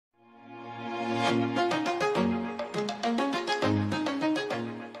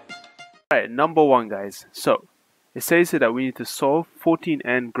Alright, number 1 guys. So it says here that we need to solve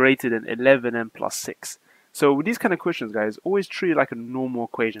 14n greater than 11n plus 6. So with these kind of questions guys, always treat it like a normal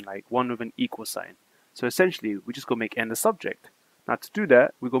equation, like one with an equal sign. So essentially we just go make n the subject. Now to do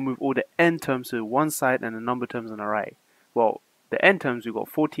that, we go move all the n terms to one side and the number terms on the right. Well, the n terms we got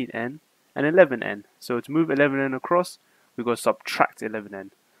 14n and 11n. So to move 11n across, we go subtract 11n.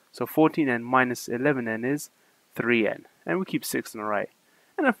 So 14n minus 11n is 3n, and we keep 6 on the right.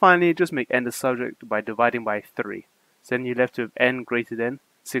 And then finally, just make n the subject by dividing by 3. So then you're left with n greater than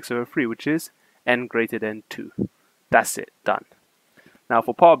 6 over 3, which is n greater than 2. That's it, done. Now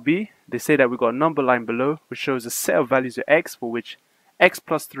for part B, they say that we've got a number line below, which shows a set of values of x for which x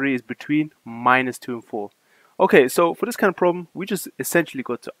plus 3 is between minus 2 and 4. Okay, so for this kind of problem, we just essentially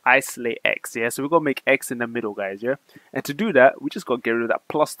got to isolate x, yeah? So we're going to make x in the middle, guys, yeah? And to do that, we just got to get rid of that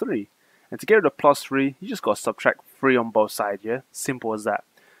plus 3. And to get rid of plus 3, you just got to subtract 3 on both sides, yeah? Simple as that.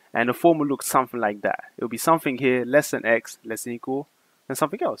 And the form will look something like that. It will be something here less than x, less than equal, and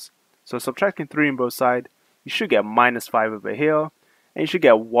something else. So subtracting 3 on both sides, you should get minus 5 over here, and you should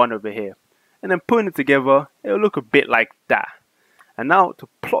get 1 over here. And then putting it together, it will look a bit like that. And now to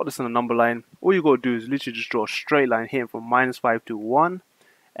plot this on a number line, all you got to do is literally just draw a straight line here from minus 5 to 1,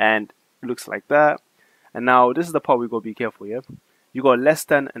 and it looks like that. And now this is the part we got to be careful, yeah? You got a less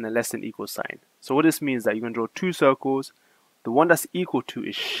than and a less than equal sign. So what this means is that you're going to draw 2 circles. The one that's equal to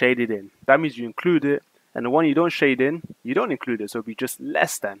is shaded in. That means you include it, and the one you don't shade in, you don't include it, so it'll be just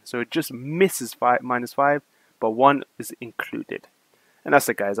less than. So it just misses minus 5, but 1 is included. And that's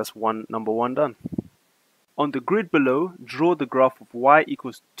it guys, that's number 1 done. On the grid below, draw the graph of y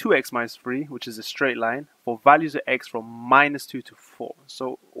equals 2x minus 3, which is a straight line, for values of x from minus 2 to 4.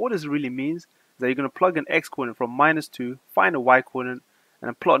 So what this really means is that you're going to plug an x coordinate from minus 2, find a y coordinate, and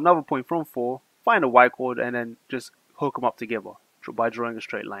then plot another point from 4, find a y coordinate, and then just hook them up together by drawing a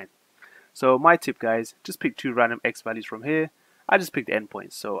straight line. So my tip guys, just pick 2 random x values from here. I just picked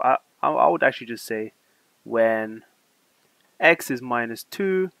endpoints. So I would actually just say when x is minus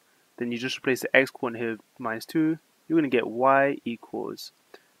 2, then you just replace the x coordinate here with minus 2. You're going to get y equals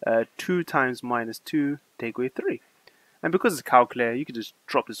 2 times minus 2 take away 3. And because it's a calculator, you can just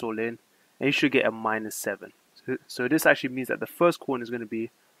drop this all in and you should get a minus 7. So this actually means that the first coordinate is going to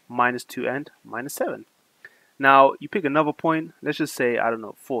be minus 2 and minus 7. Now, you pick another point, let's just say, I don't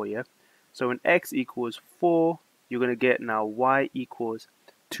know, 4, yeah? So when x equals 4, you're going to get now y equals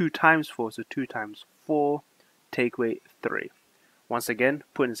 2 times 4, so 2 times 4, take away 3. Once again,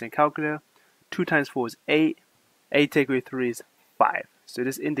 putting this in calculator, 2 times 4 is 8, 8 take away 3 is 5. So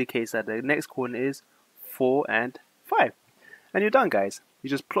this indicates that the next coordinate is 4 and 5. And you're done, guys. You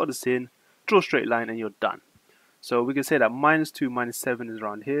just plot this in, draw a straight line, and you're done. So we can say that minus 2, minus 7 is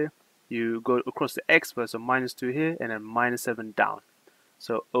around here. You go across the x first, so minus 2 here, and then minus 7 down.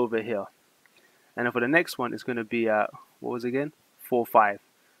 So over here. And then for the next one, it's going to be, what was it again? 4, 5.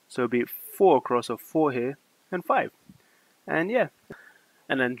 So it'll be 4 across, so 4 here, and 5. And yeah.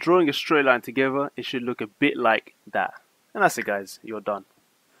 And then drawing a straight line together, it should look a bit like that. And that's it guys, you're done.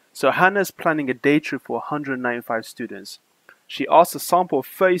 So Hannah's planning a day trip for 195 students. She asked a sample of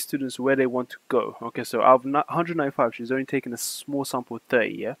 30 students where they want to go. Okay, so out of 195, she's only taken a small sample of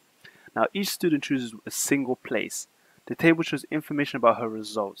 30, yeah? Now each student chooses a single place. The table shows information about her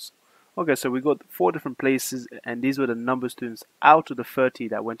results. Okay, so we got 4 different places, and these were the number of students out of the 30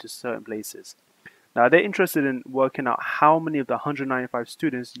 that went to certain places. Now they're interested in working out how many of the 195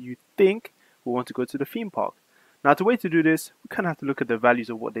 students you think will want to go to the theme park. Now the way to do this, we kind of have to look at the values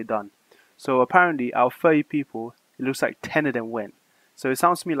of what they've done. So apparently out of 30 people, it looks like 10 of them went. So it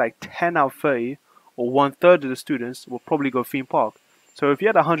sounds to me like 10 out of 30, or 1/3 of the students, will probably go theme park. So if you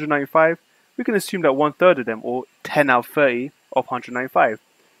had 195, we can assume that 1/3 of them, or 10 out of 30 of 195.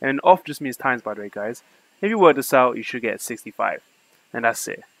 And off just means times, by the way, guys. If you work this out, you should get 65. And that's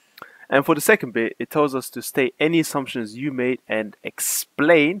it. And for the second bit, it tells us to state any assumptions you made and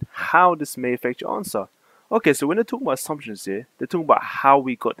explain how this may affect your answer. Okay, so when they're talking about assumptions here, they're talking about how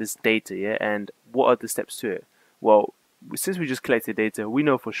we got this data, yeah, and what are the steps to it. Well, since we just collected data, we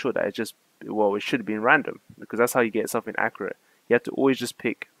know for sure that it should have been random, because that's how you get something accurate. You have to always just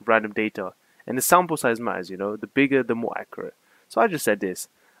pick random data. And the sample size matters, you know, the bigger, the more accurate. So I just said this.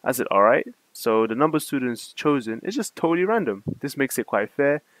 I said, alright, so the number of students chosen is just totally random. This makes it quite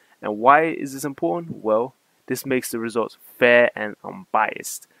fair. And why is this important? Well, this makes the results fair and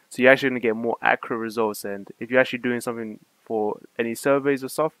unbiased. So you're actually going to get more accurate results. And if you're actually doing something for any surveys or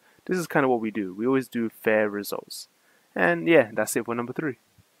stuff, this is kind of what we do. We always do fair results. And yeah, that's it for number 3.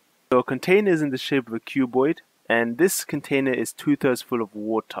 So a container is in the shape of a cuboid, and this container is 2/3 full of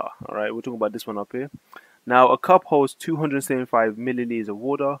water. Alright, we're talking about this one up here. Now, a cup holds 275 milliliters of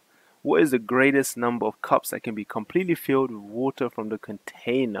water. What is the greatest number of cups that can be completely filled with water from the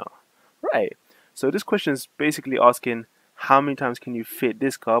container? Right, so this question is basically asking how many times can you fit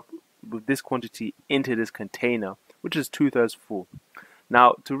this cup with this quantity into this container, which is 2/3 full. Now,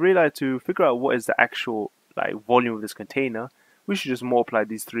 to figure out what is the actual volume of this container, we should just multiply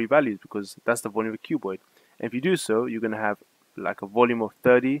these three values because that's the volume of a cuboid. And if you do so, you're going to have like a volume of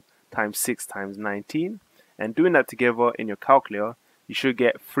 30 times 6 times 19. And doing that together in your calculator, you should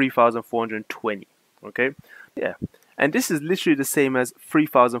get 3,420. Okay? Yeah. And this is literally the same as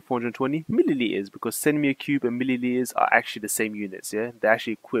 3,420 milliliters because centimeter cube and milliliters are actually the same units. Yeah, they're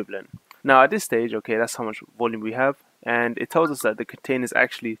actually equivalent. Now, at this stage, okay, that's how much volume we have. And it tells us that the container is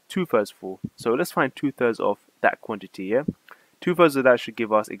actually 2/3 full. So let's find 2/3 of that quantity. Yeah, 2/3 of that should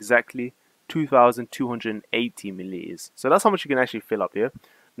give us exactly 2,280 milliliters. So that's how much you can actually fill up here.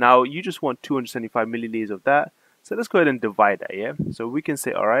 Now you just want 275 milliliters of that. So let's go ahead and divide that. Yeah, so we can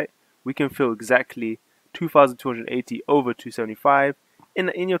say, all right, we can fill exactly 2,280 over 275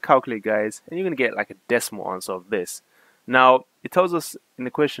 in your calculator, guys, and you're gonna get like a decimal answer of this. Now, it tells us in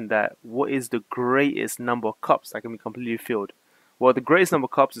the question that what is the greatest number of cups that can be completely filled? Well, the greatest number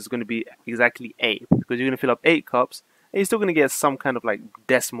of cups is going to be exactly 8 because you're going to fill up 8 cups and you're still going to get some kind of like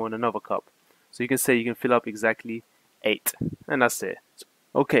decimal in another cup. So you can say you can fill up exactly 8 and that's it.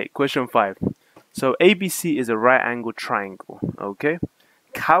 Okay, question 5. So ABC is a right angle triangle. Okay,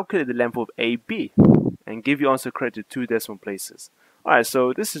 calculate the length of AB and give your answer correct to 2 decimal places. Alright,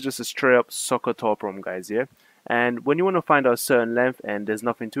 so this is just a straight up soccer talk problem, guys, yeah? And when you want to find out a certain length and there's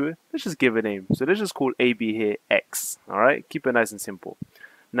nothing to it, let's just give a name. So let's just call AB here X. Alright, keep it nice and simple.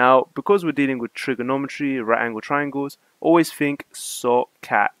 Now, because we're dealing with trigonometry, right angle triangles, always think SO,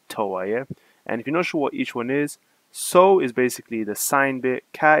 CAT, TOA, yeah? And if you're not sure what each one is, SO is basically the sine bit,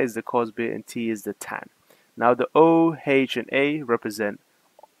 CAT is the cos bit, and T is the tan. Now the O, H, and A represent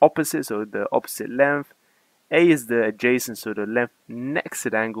opposites, so the opposite length. A is the adjacent, so the length next to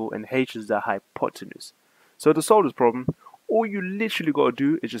the angle, and H is the hypotenuse. So to solve this problem, all you literally got to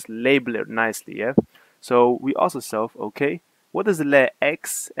do is just label it nicely, yeah? So we ask ourselves, okay, what does the letter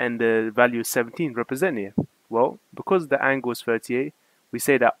X and the value 17 represent here? Well, because the angle is 38, we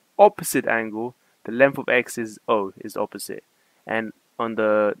say that opposite angle, the length of X is O, is opposite. And on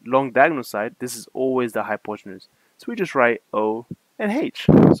the long diagonal side, this is always the hypotenuse. So we just write O and H.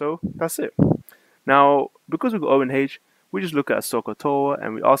 So that's it. Now, because we got O and H, we just look at a SOHCAHTOA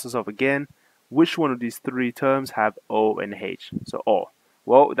and we ask ourselves again, which one of these three terms have O and H? So O.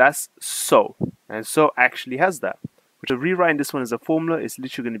 Well, that's SO. And SO actually has that. So rewriting this one as a formula is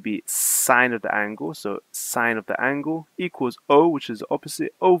literally going to be sine of the angle. So sine of the angle equals O, which is the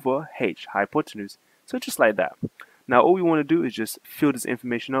opposite, over H, hypotenuse. So just like that. Now, all we want to do is just fill this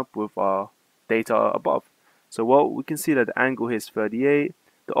information up with our data above. So, well, we can see that the angle here is 38.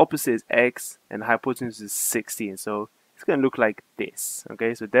 The opposite is X, and the hypotenuse is 16. So it's going to look like this.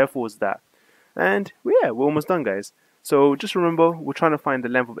 Okay, so therefore it's that. And yeah, we're almost done, guys. So just remember, we're trying to find the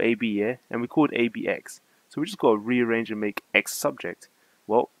length of AB here, and we called AB X. So we just got to rearrange and make X subject.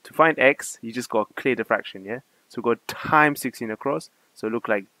 Well, to find X, you just got to clear the fraction, yeah? So we've got times 16 across, so look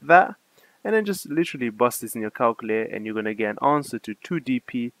like that. And then just literally bust this in your calculator, and you're going to get an answer to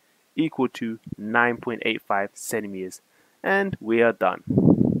 2dp equal to 9.85 centimeters. And we are done.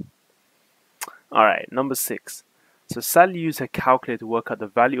 Alright, number 6. So Sally used her calculator to work out the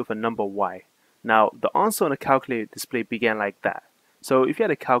value of a number y. Now, the answer on the calculator display began like that. So if you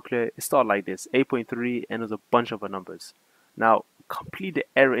had a calculator, it started like this, 8.3, and there's a bunch of other numbers. Now, complete the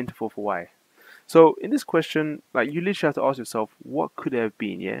error interval for y. So in this question, like, you literally have to ask yourself, what could it have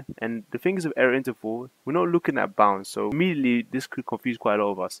been, yeah? And the thing is with error interval, we're not looking at bounds, so immediately this could confuse quite a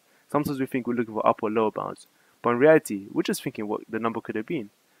lot of us. Sometimes we think we're looking for upper or lower bounds, but in reality, we're just thinking what the number could have been.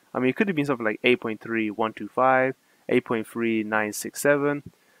 I mean, it could have been something like 8.3125, 8.3967.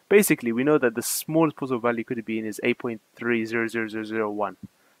 Basically, we know that the smallest possible value could have been is 8.300001.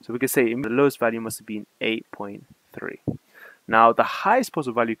 So we could say the lowest value must have been 8.3. Now, the highest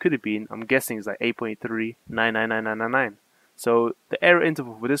possible value could have been, I'm guessing, is like 8.3999999. So the error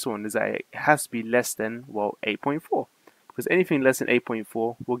interval for this one is that it has to be less than, well, 8.4. Because anything less than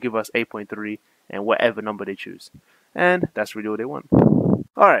 8.4 will give us 8.3 and whatever number they choose. And that's really all they want.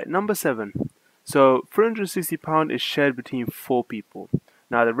 Alright, number 7. So 360 pounds is shared between 4 people.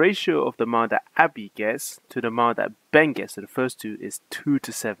 Now the ratio of the amount that Abby gets to the amount that Ben gets to the first two is 2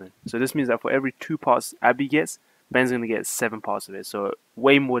 to 7. So this means that for every 2 parts Abby gets, Ben's going to get 7 parts of it. So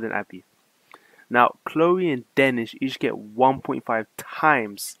way more than Abby. Now Chloe and Danish each get 1.5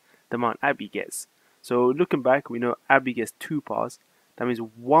 times the amount Abby gets. So looking back, we know Abby gets 2 parts. That means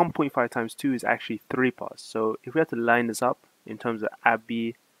 1.5 times 2 is actually 3 parts. So if we have to line this up in terms of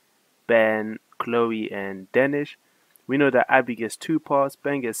Abby, Ben, Chloe, and Danish, we know that Abby gets 2 parts,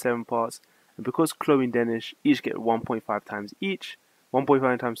 Ben gets 7 parts, and because Chloe and Danish each get 1.5 times each,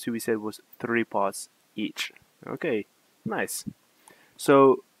 1.5 times 2 we said was 3 parts each. Okay, nice.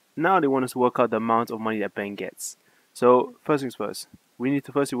 So now they want us to work out the amount of money that Ben gets. So first things first, we need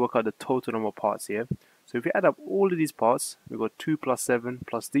to firstly work out the total number of parts here. So if we add up all of these parts, we've got 2 plus 7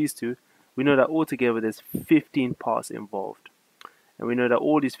 plus these two, we know that altogether there's 15 parts involved. And we know that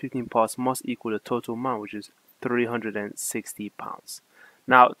all these 15 parts must equal the total amount, which is £360.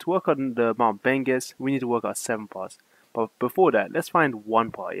 Now, to work out the amount Ben gets, we need to work out 7 parts. But before that, let's find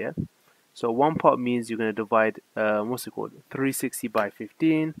 1 part, yeah? So 1 part means you're going to divide, 360 by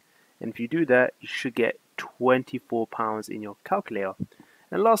 15. And if you do that, you should get £24 in your calculator.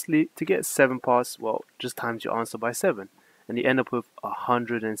 And lastly, to get 7 parts, well, just times your answer by 7. And you end up with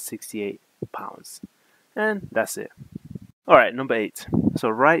 £168. And that's it. Alright, number 8. So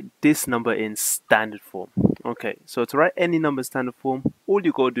write this number in standard form. Okay, so to write any number in standard form, all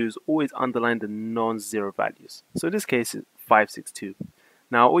you gotta do is always underline the non-zero values. So in this case, it's 562.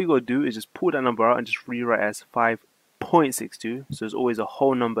 Now all you gotta do is just pull that number out and just rewrite as 5.62. So there's always a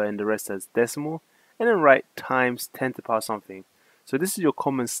whole number and the rest as decimal. And then write times 10 to the power something. So this is your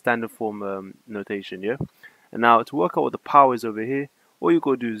common standard form notation, yeah? And now to work out what the power is over here, all you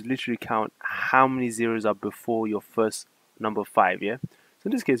gotta do is literally count how many zeros are before your first number 5, yeah? So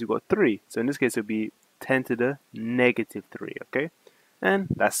in this case, we've got 3. So in this case, it would be 10 to the negative 3, okay? And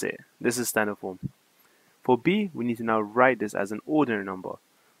that's it. This is standard form. For B, we need to now write this as an ordinary number.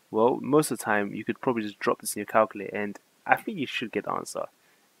 Well, most of the time, you could probably just drop this in your calculator, and I think you should get the answer.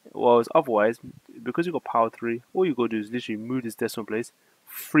 Whereas otherwise, because you've got power 3, all you got to do is literally move this decimal place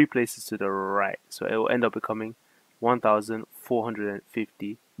 3 places to the right. So it will end up becoming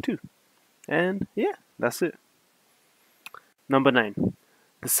 1452. And yeah, that's it. Number 9.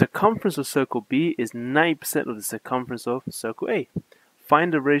 The circumference of circle B is 9% of the circumference of circle A.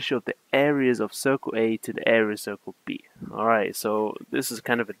 Find the ratio of the areas of circle A to the area of circle B. Alright, so this is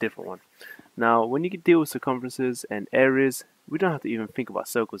kind of a different one. Now, when you deal with circumferences and areas, we don't have to even think about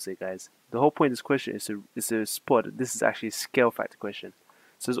circles here, guys. The whole point of this question is to spot that this is actually a scale factor question.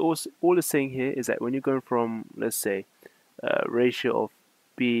 So all it's saying here is that when you're going from, let's say, ratio of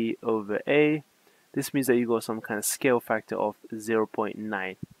B over A, this means that you got some kind of scale factor of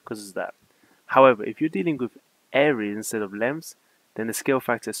 0.9 because of that. However, if you're dealing with areas instead of lengths, then the scale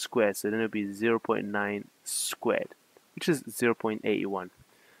factor is squared, so then it'll be 0.9 squared, which is 0.81.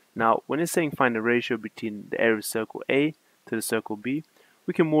 Now, when it's saying find the ratio between the area of circle A to the circle B,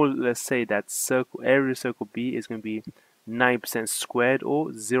 we can more or less say that area of circle B is going to be 9% squared or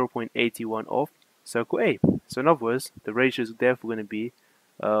 0.81 of circle A. So in other words, the ratio is therefore going to be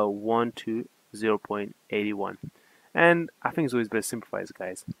 1 to 0.81. And I think it's always best simplified,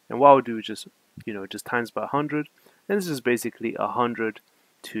 guys. And what I'll do is just times by 100, and this is basically 100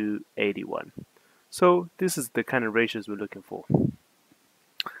 to 81. So this is the kind of ratios we're looking for.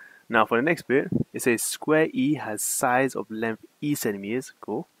 Now for the next bit, it says square E has size of length E centimeters,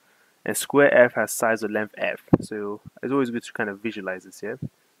 cool, and square F has size of length F. So it's always good to kind of visualize this here.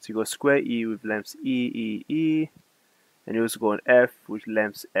 So you got square E with lengths E, and you also got an F with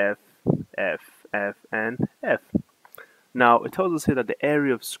lengths F, and F. Now it tells us here that the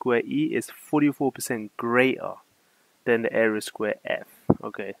area of square E is 44% greater than the area of square F.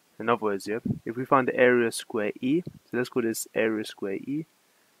 Okay, in other words, yeah, if we find the area of square E, so let's call this area of square E.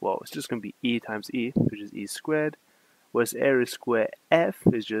 Well, it's just going to be E times E, which is E squared, whereas area of square F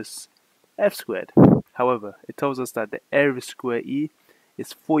is just F squared. However, it tells us that the area of square E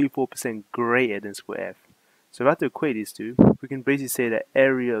is 44% greater than square F. So if I have to equate these two, we can basically say that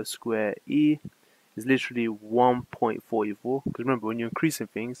area of square E is literally 1.44. Because remember, when you're increasing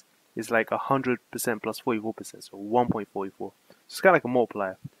things, it's like 100% plus 44%, so 1.44. So it's kind of like a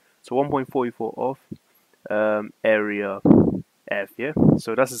multiplier. So 1.44 of area F, yeah?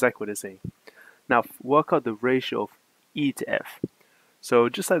 So that's exactly what they're saying. Now work out the ratio of E to F. So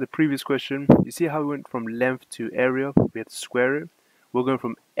just like the previous question, you see how we went from length to area? We had to square it. We're going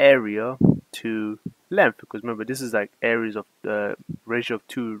from area to length, because remember, this is like areas of the ratio of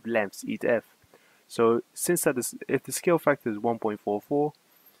 2 lengths, E to F. So since that is, if the scale factor is 1.44,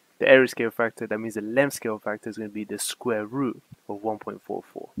 the area scale factor, that means the length scale factor is going to be the square root of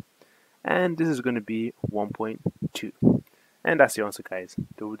 1.44. And this is going to be 1.2. And that's the answer, guys.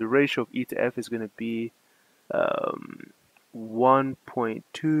 The ratio of E to F is going to be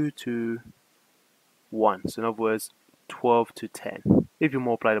 1.2 to 1. So in other words, 12 to 10, if you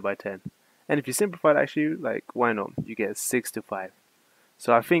multiply it by 10. And if you simplify it, actually, like, why not? You get 6 to 5.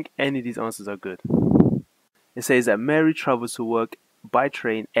 So I think any of these answers are good. It says that Mary travels to work by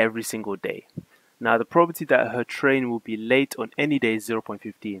train every single day. Now, the probability that her train will be late on any day is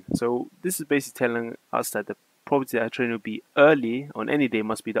 0.15. So this is basically telling us that the probability that her train will be early on any day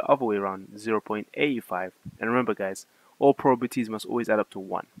must be the other way around, 0.85. And remember, guys, all probabilities must always add up to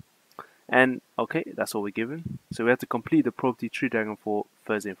 1. And okay, that's all we're given. So we have to complete the probability tree diagram for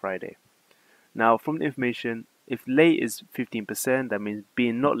Thursday and Friday. Now, from the information, if late is 15%, that means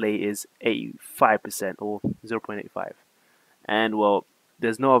being not late is 85% or 0.85. And well,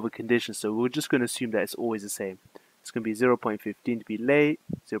 there's no other condition, so we're just going to assume that it's always the same. It's going to be 0.15 to be late,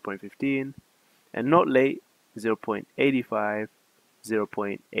 0.15, and not late, 0.85,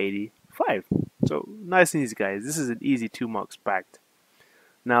 0.85. So nice and easy, guys. This is an easy 2 marks backed.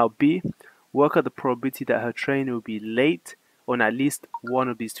 Now B, work out the probability that her train will be late on at least one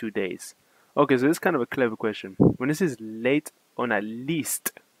of these 2 days. Okay, so this is kind of a clever question. When it says late on at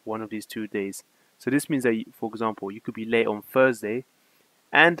least one of these 2 days, so this means that, for example, you could be late on Thursday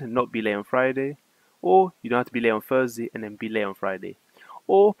and not be late on Friday, or you don't have to be late on Thursday and then be late on Friday.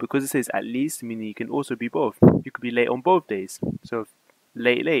 Or, because it says at least, meaning you can also be both. You could be late on both days. So,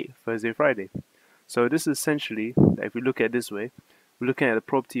 late, Thursday, Friday. So this is essentially, if we look at it this way, we're looking at the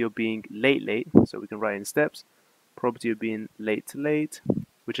probability of being late, so we can write in steps. Probability of being late to late,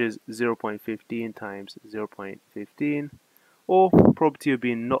 which is 0.15 times 0.15, or probability of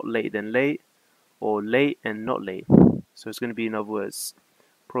being not late than late, or late and not late. So it's going to be, in other words,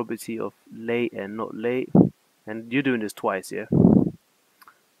 probability of late and not late, and you're doing this twice, yeah?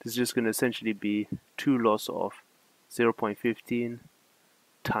 This is just going to essentially be 2 loss of 0.15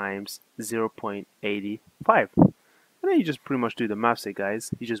 times 0.85. And then you just pretty much do the maths here, guys.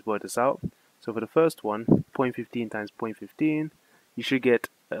 You just work this out. So for the first one, 0.15 times 0.15, you should get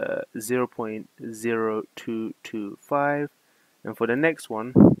 0.0225. And for the next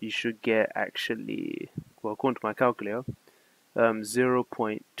one, you should get actually, well, according to my calculator,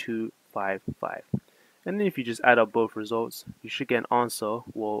 0.255. And then if you just add up both results, you should get an answer,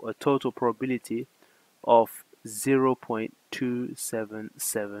 well, a total probability of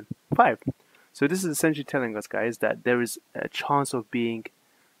 0.2775. So this is essentially telling us, guys, that there is a chance of being,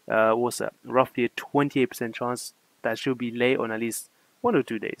 roughly a 28% chance that she'll be late on at least 1 or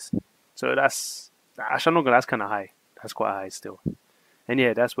 2 days. So that's, actually, I'm not gonna, that's kind of high. That's quite high still. And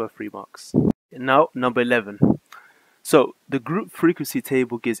yeah, that's worth 3 marks. Now, number 11. So, the group frequency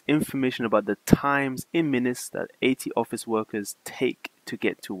table gives information about the times in minutes that 80 office workers take to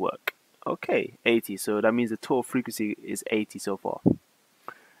get to work. Okay, 80. So that means the total frequency is 80 so far.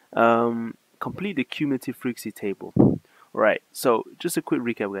 Complete the cumulative frequency table. Right, so just a quick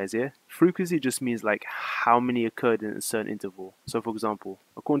recap, guys, yeah? Frequency just means like how many occurred in a certain interval. So, for example,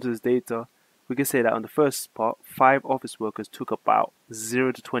 according to this data, we can say that on the first part, 5 office workers took about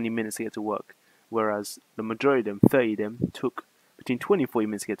 0 to 20 minutes to get to work, whereas the majority of them, 30 of them, took between 20 and 40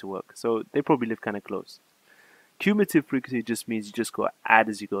 minutes to get to work. So they probably live kind of close. Cumulative frequency just means you just go add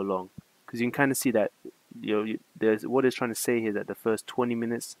as you go along, because you can kind of see that, there's what it's trying to say here, that the first 20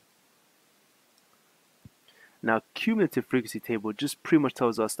 minutes. Now, cumulative frequency table just pretty much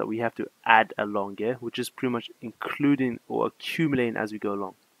tells us that we have to add along, yeah, which is pretty much including or accumulating as we go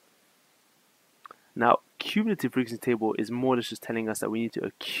along. Now, cumulative frequency table is more or less just telling us that we need to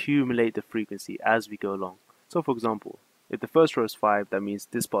accumulate the frequency as we go along. So, for example, if the first row is 5, that means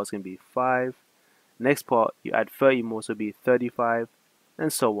this part is going to be 5. Next part, you add 30 more, so it'll be 35,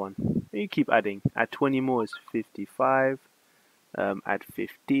 and so on. And you keep adding. Add 20 more is 55. Add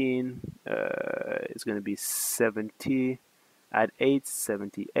 15, it's going to be 70. Add 8,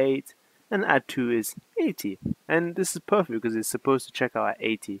 78. And add 2 is 80. And this is perfect because it's supposed to check out at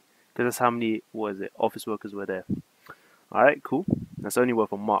 80. Because that's how many, office workers were there. Alright, cool. That's only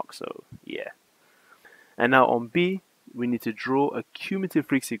worth a mark, so yeah. And now on B, we need to draw a cumulative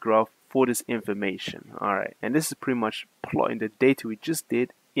frequency graph for this information. Alright, and this is pretty much plotting the data we just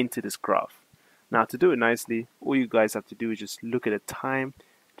did into this graph. Now, to do it nicely, all you guys have to do is just look at the time,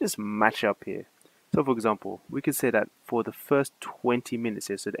 just match up here. So, for example, we could say that for the first 20 minutes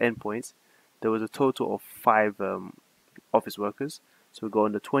here, so the endpoints, there was a total of 5 office workers. So we go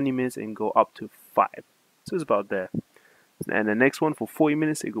on the 20 minutes and go up to 5. So it's about there. And the next one for 40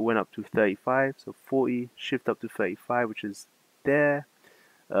 minutes, it went up to 35. So 40, shift up to 35, which is there.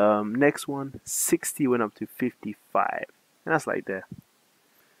 Next one, 60 went up to 55. And that's like there.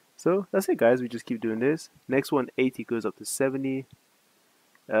 So that's it, guys. We just keep doing this. Next one, 80 goes up to 70.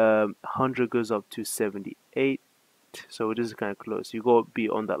 100 goes up to 78. So this is kind of close. You got to be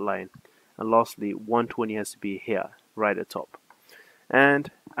on that line. And lastly, 120 has to be here, right at the top.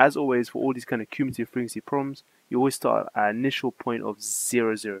 And as always, for all these kind of cumulative frequency problems, you always start at an initial point of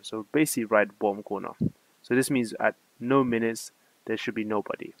 0, 0. So basically right bottom corner. So this means at no minutes, there should be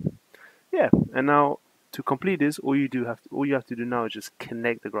nobody. Yeah, and now to complete this, all you have to do now is just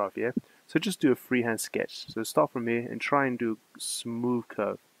connect the graph, yeah? So just do a freehand sketch. So start from here and try and do a smooth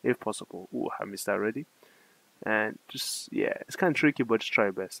curve, if possible. Ooh, I missed that already. And just, yeah, it's kind of tricky, but just try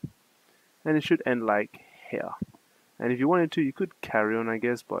your best. And it should end like here. And if you wanted to, you could carry on, I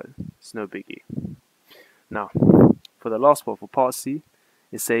guess, but it's no biggie. Now, for the last part, for part C,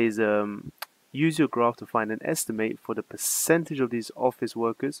 it says, use your graph to find an estimate for the percentage of these office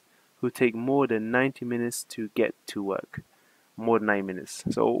workers who take more than 90 minutes to get to work. More than 9 minutes.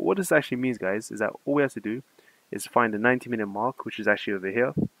 So what this actually means, guys, is that all we have to do is find the 90-minute mark, which is actually over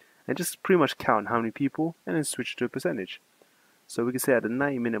here, and just pretty much count how many people and then switch to a percentage. So we can say at the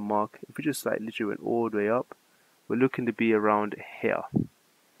 90-minute mark, if we just like literally went all the way up, we're looking to be around here.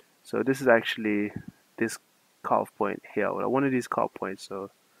 So this is actually this cutoff point here, or one of these cutoff points. So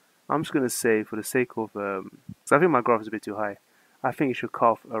I'm just going to say, for the sake of, because I think my graph is a bit too high, I think it should cut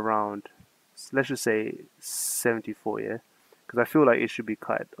off around, let's just say 74, yeah? Because I feel like it should be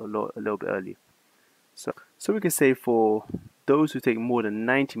cut a little bit early. So we can say for those who take more than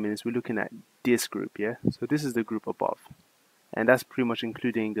 90 minutes, we're looking at this group, yeah? So this is the group above. And that's pretty much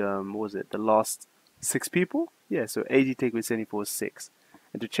including, what was it, the last 6 people? Yeah, so 80 take away 74 is 6.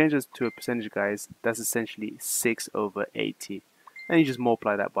 And to change this to a percentage, guys, that's essentially 6 over 80. And you just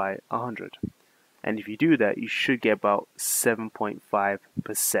multiply that by 100. And if you do that, you should get about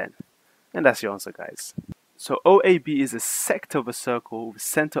 7.5%. And that's your answer, guys. So OAB is a sector of a circle with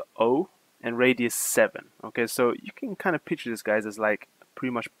center O and radius 7. Okay, so you can kind of picture this, guys, as like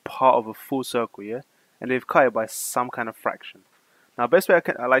pretty much part of a full circle, yeah? And they've cut it by some kind of fraction. Now, best way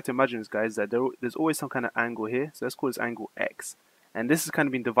I like to imagine this, guys, is that there's always some kind of angle here. So let's call this angle X. And this is kind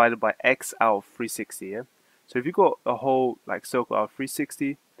of being divided by X out of 360, yeah? So if you got a whole like circle out of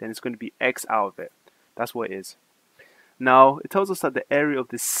 360, then it's going to be X out of it. That's what it is. Now, it tells us that the area of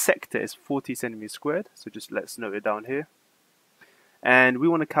this sector is 40 centimeters squared. So just let's note it down here. And we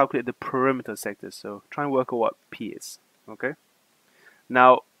want to calculate the perimeter sector. So try and work out what P is. Okay.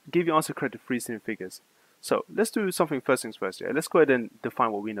 Now, give your answer correct to 3 simple figures. So let's do something first things first. Yeah? Let's go ahead and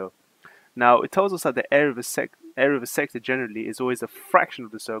define what we know. Now, it tells us that the area of a sector generally is always a fraction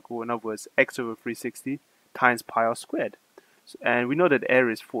of the circle. In other words, X over 360 times pi r squared. And we know that the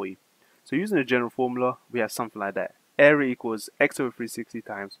area is 40. So using the general formula, we have something like that. Area equals X over 360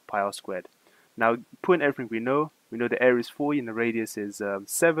 times pi r squared. Now, putting everything we know the area is 40 and the radius is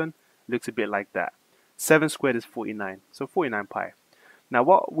 7. Looks a bit like that. 7 squared is 49, so 49 pi. Now,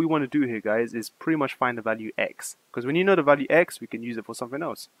 what we want to do here, guys, is pretty much find the value X. Because when you know the value X, we can use it for something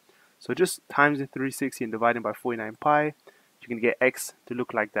else. So just times in 360 and dividing by 49 pi, you can get X to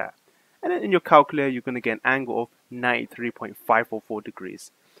look like that. And then in your calculator, you're going to get an angle of 93.544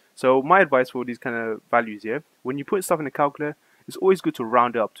 degrees. So my advice for these kind of values here, when you put stuff in the calculator, it's always good to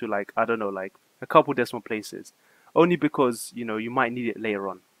round it up to like, I don't know, like a couple decimal places. Only because, you know, you might need it later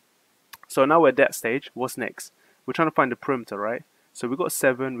on. So now we're at that stage. What's next? We're trying to find the perimeter, right? So we got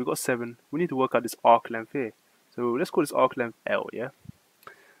 7. We need to work out this arc length here. So let's call this arc length L, yeah?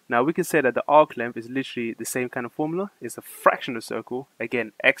 Now we can say that the arc length is literally the same kind of formula. It's a fraction of the circle.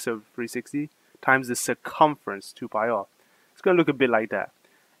 Again, X over 360 times the circumference, 2 pi r. It's going to look a bit like that.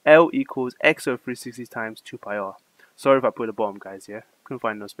 L equals X over 360 times 2 pi r. Sorry if I put a bottom, guys, yeah? Couldn't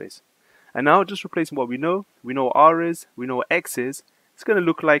find no space. And now just replacing what we know what R is, we know what X is, it's going to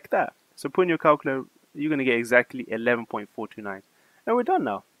look like that. So put in your calculator, you're going to get exactly 11.429. And we're done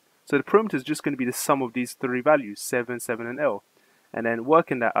now. So the perimeter is just going to be the sum of these 3 values, 7, 7, and L. And then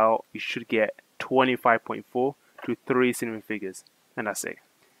working that out, you should get 25.4 to 3 significant figures. And that's it.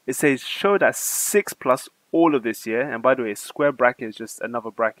 It says show that 6 plus all of this here. And by the way, a square bracket is just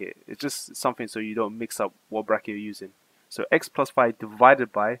another bracket. It's just something so you don't mix up what bracket you're using. So x plus 5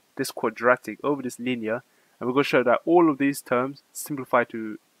 divided by this quadratic over this linear. And we're going to show that all of these terms simplify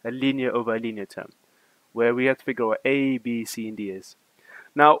to a linear over a linear term, where we have to figure out what A, B, C, and D is.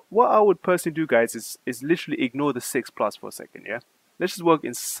 Now, what I would personally do, guys, is literally ignore the 6 plus for a second, yeah? Let's just work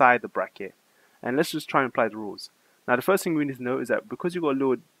inside the bracket, and let's just try and apply the rules. Now, the first thing we need to know is that because you've got a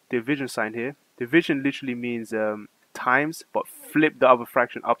little division sign here, division literally means times, but flip the other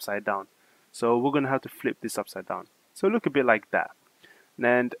fraction upside down. So we're going to have to flip this upside down. So look a bit like that.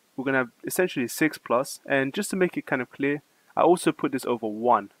 And we're going to have essentially 6 plus, and just to make it kind of clear, I also put this over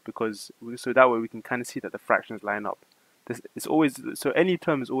 1 because so that way we can kind of see that the fractions line up. So any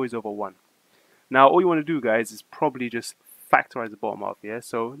term is always over 1. Now all you want to do, guys, is probably just factorize the bottom half, yeah?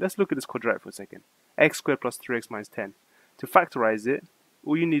 So let's look at this quadratic for a second. X squared plus 3x minus 10. To factorize it,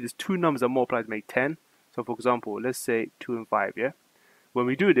 all you need is two numbers that multiply to make 10. So for example, let's say 2 and 5, yeah? When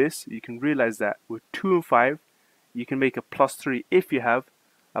we do this, you can realize that with 2 and 5, you can make a plus 3 if you have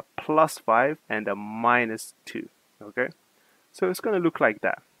a plus 5 and a minus 2, okay? So it's going to look like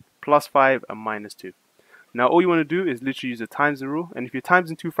that, plus 5 and minus 2. Now all you want to do is literally use the times rule, and if you're times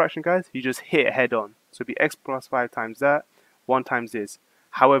in two fractions, guys, you just hit it head on. So it'd be x plus 5 times that, 1 times this.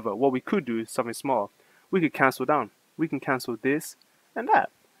 However, what we could do is something small. We could cancel down. We can cancel this and that.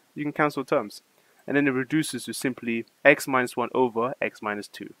 You can cancel terms. And then it reduces to simply x minus 1 over x minus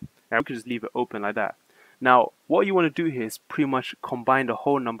 2. Now we could just leave it open like that. Now what you want to do here is pretty much combine the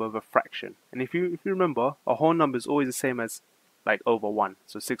whole number of a fraction. And if you remember, a whole number is always the same as like over 1,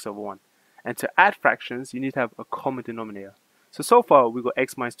 so 6 over 1. And to add fractions, you need to have a common denominator. So far we got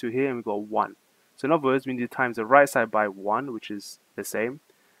x minus 2 here and we got 1. So in other words, we need to times the right side by 1, which is the same.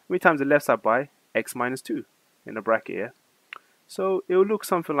 We times the left side by x minus 2 in the bracket here. So it will look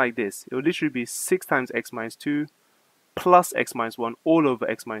something like this. It will literally be 6 times x minus 2 plus x minus 1 all over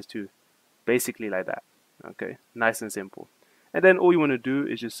x minus 2. Basically like that. Okay, nice and simple. And then all you want to do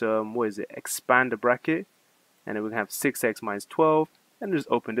is just, expand the bracket. And then we can have 6x minus 12. And just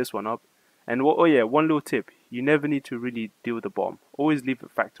open this one up. And one little tip. You never need to really deal with the bottom. Always leave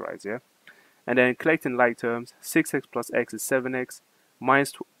it factorized, yeah? And then collecting like terms, 6x plus x is 7x.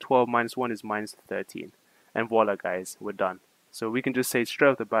 Minus 12 minus 1 is minus 13. And voila, guys, we're done. So we can just say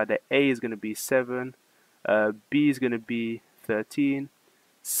straight off the bat that a is going to be 7, b is going to be 13,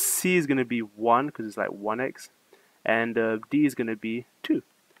 c is going to be 1 because it's like 1x, and d is going to be 2.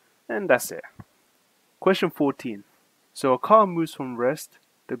 And that's it. Question 14. So a car moves from rest.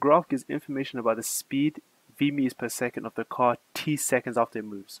 The graph gives information about the speed, v meters per second, of the car t seconds after it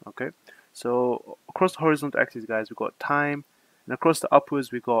moves. Okay. So across the horizontal axis, guys, we've got time, and across the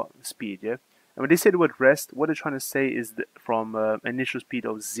upwards, we've got speed, yeah? And when they say the word rest, what they're trying to say is from initial speed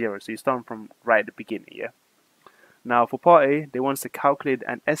of 0. So you start from right at the beginning, yeah? Now for part A, they want us to calculate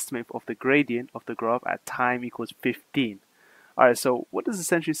an estimate of the gradient of the graph at time equals 15. Alright, so what this is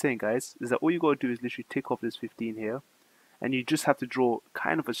essentially saying, guys, is that all you got to do is literally tick off this 15 here, and you just have to draw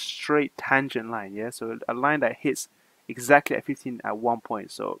kind of a straight tangent line, yeah? So a line that hits exactly at 15 at one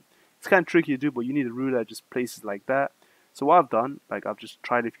point. So it's kind of tricky to do, but you need a ruler that just places like that. So what I've done, like I've just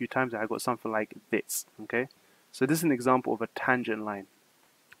tried it a few times and I got something like this, okay? So this is an example of a tangent line.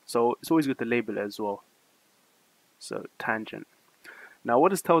 So it's always good to label it as well. So tangent. Now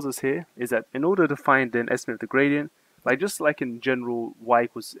what this tells us here is that in order to find an estimate of the gradient, just like in general y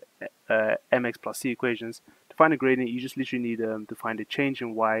equals mx plus c equations, to find a gradient you just literally need to find the change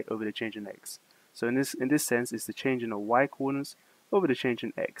in y over the change in x. So in this sense, it's the change in the y coordinates over the change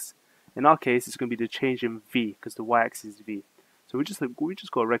in x. In our case, it's going to be the change in v because the y-axis is v. So we just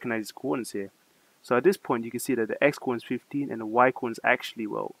got to recognize these coordinates here. So at this point, you can see that the x coordinate is 15 and the y coordinate is actually,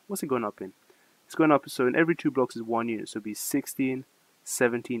 well, what's it going up in? It's going up, so in every 2 blocks is 1 unit. So it'll be 16,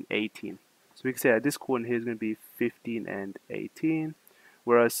 17, 18. So we can say that this coordinate here is going to be 15 and 18.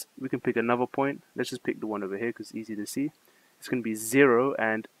 Whereas we can pick another point. Let's just pick the one over here because it's easy to see. It's going to be 0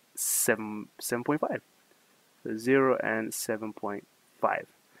 and 7.5. So 0 and 7.5.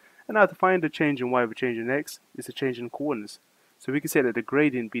 And now to find the change in y over change in x is the change in coordinates. So we can say that the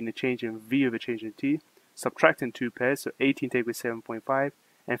gradient being the change in v over change in t, subtracting 2 pairs, so 18 take away 7.5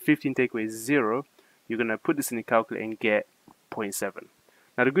 and 15 take away 0, you're going to put this in the calculator and get 0.7.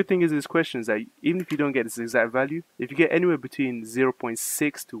 Now the good thing is this question is that even if you don't get this exact value, if you get anywhere between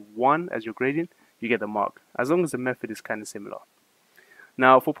 0.6 to 1 as your gradient, you get the mark, as long as the method is kind of similar.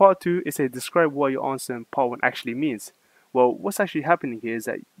 Now for part 2, it says describe what your answer in part 1 actually means. Well, what's actually happening here is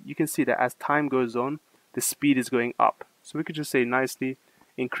that you can see that as time goes on, the speed is going up. So we could just say nicely,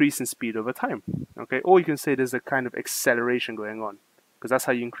 increase in speed over time. Okay, or you can say there's a kind of acceleration going on, because that's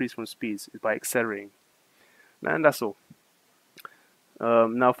how you increase from speeds, is by accelerating. And that's all.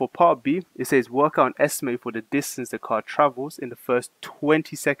 Now for part B, it says work out an estimate for the distance the car travels in the first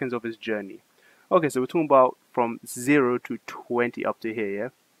 20 seconds of its journey. Okay, so we're talking about from 0 to 20 up to here, yeah?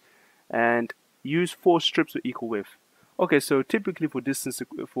 And use 4 strips of equal width. Okay, so typically for distance,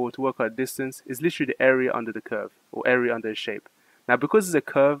 to work out distance, is literally the area under the curve, or area under a shape. Now because it's a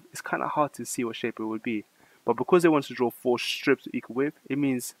curve, it's kind of hard to see what shape it would be. But because they want to draw 4 strips of equal width, it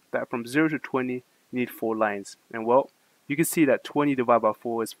means that from 0 to 20, you need 4 lines. And well, you can see that 20 divided by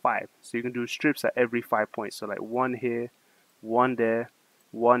 4 is 5. So you can do strips at every 5 points. So like 1 here, 1 there,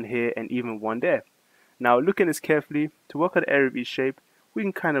 1 here, and even 1 there. Now looking at this carefully, to work out the area of each shape, we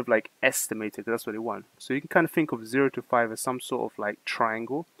can kind of like estimate it, because that's what they want. So you can kind of think of 0 to 5 as some sort of like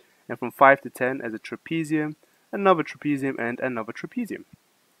triangle, and from 5 to 10 as a trapezium, another trapezium, and another trapezium.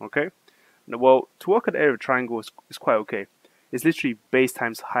 Okay? Well, to work out the area of a triangle is quite okay. It's literally base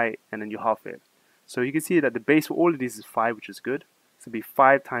times height and then you half it. So you can see that the base for all of these is 5, which is good. So it'll be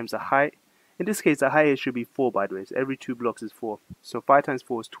 5 times the height. In this case, the height should be 4, by the way. So every 2 blocks is 4. So 5 times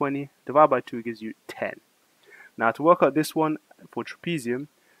 4 is 20. Divided by 2 gives you 10. Now to work out this one for trapezium,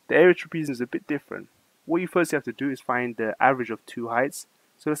 the area of trapezium is a bit different. What you first have to do is find the average of 2 heights.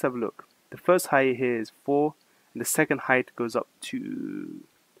 So let's have a look. The first height here is 4, and the second height goes up to,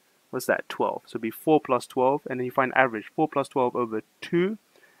 what's that, 12. So it'll be 4 plus 12, and then you find average, 4 plus 12 over 2,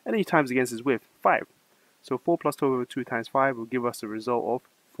 and then you times against its width, 5. So 4 plus 12 over 2 times 5 will give us a result of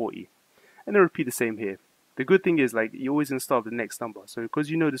 40. And then repeat the same here. The good thing is, like, you're always going to start with the next number. So because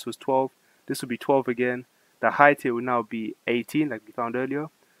you know this was 12, this will be 12 again. The height here will now be 18, like we found earlier.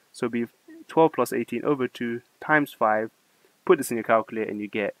 So it'll be 12 plus 18 over 2 times 5. Put this in your calculator and you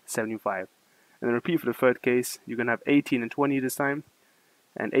get 75. And then repeat for the third case. You're going to have 18 and 20 this time.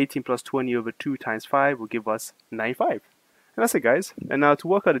 And 18 plus 20 over 2 times 5 will give us 95. And that's it, guys. And now to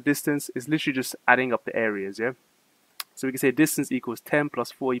work out the distance, is literally just adding up the areas, yeah? So we can say distance equals 10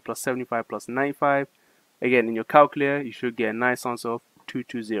 plus 40 plus 75 plus 95. Again, in your calculator, you should get a nice answer of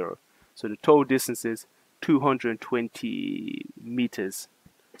 220. So the total distance is 220 meters.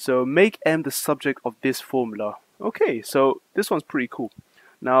 So make M the subject of this formula. Okay, so this one's pretty cool.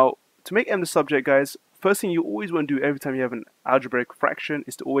 Now, to make M the subject, guys, first thing you always want to do every time you have an algebraic fraction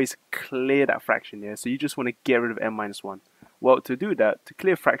is to always clear that fraction, yeah? So you just want to get rid of M minus 1. Well, to do that, to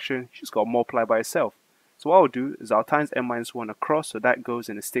clear a fraction, you just got to multiply by itself. So what I'll do is I'll times M minus 1 across, so that goes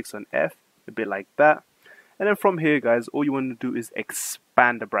and it sticks on F, a bit like that. And then from here, guys, all you want to do is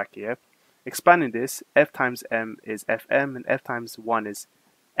expand the bracket, yeah? Expanding this, F times M is Fm, and F times 1 is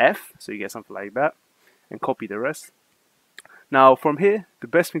F, so you get something like that, and copy the rest. Now from here, the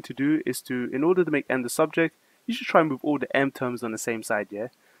best thing to do is to, in order to make M the subject, you should try and move all the M terms on the same side, yeah?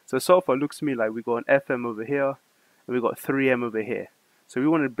 So far it looks to me like we got an Fm over here, and we got 3M over here. So we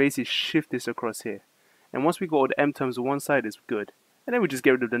want to basically shift this across here. And once we got all the M terms on one side, it's good. And then we just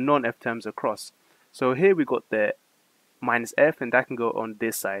get rid of the non-F terms across. So here we got the minus F, and that can go on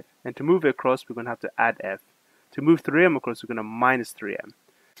this side. And to move it across, we're going to have to add F. To move 3M across, we're going to minus 3M.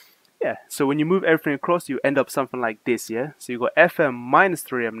 Yeah, so when you move everything across, you end up something like this, yeah? So you got Fm minus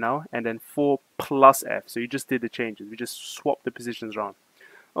 3M now, and then 4 plus F. So you just did the changes. We just swapped the positions around.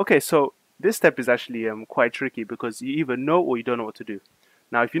 Okay, so this step is actually quite tricky because you either know or you don't know what to do.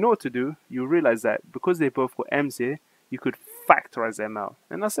 Now, if you know what to do, you realize that because they both got M's here, you could factorize them out.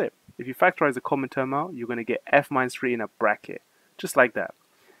 And that's it. If you factorize a common term out, you're going to get F minus 3 in a bracket. Just like that.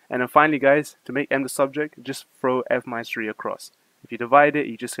 And then finally, guys, to make M the subject, just throw F minus 3 across. If you divide it,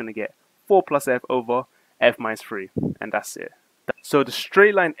 you're just going to get 4 plus F over F minus 3. And that's it. So the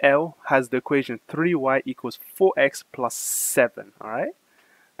straight line L has the equation 3y equals 4x plus 7. Alright?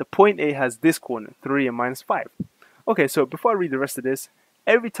 The point A has this coordinate, 3 and minus 5. Okay, so before I read the rest of this,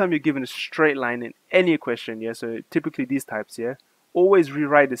 every time you're given a straight line in any equation, yeah, so typically these types, yeah, always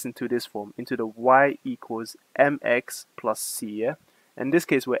rewrite this into this form, into the y equals mx plus c, yeah? In this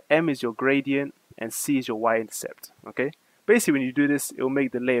case, where m is your gradient and c is your y-intercept, okay? Basically, when you do this, it will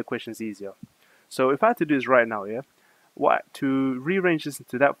make the later equations easier. So if I had to do this right now, yeah, to rearrange this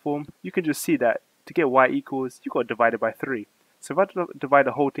into that form, you can just see that to get y equals, you got to divide it by 3. So if I divide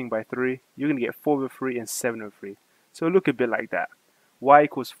the whole thing by 3, you're going to get 4 over 3 and 7 over 3. So it'll look a bit like that. Y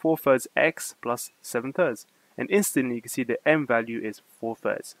equals 4 thirds x plus 7 thirds. And instantly you can see the m value is 4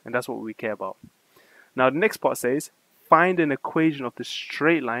 thirds. And that's what we care about. Now the next part says, find an equation of the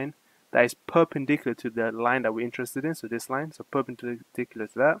straight line that is perpendicular to the line that we're interested in. So this line, so perpendicular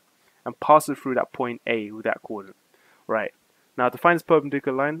to that. And pass it through that point A with that coordinate. Right. Now to find this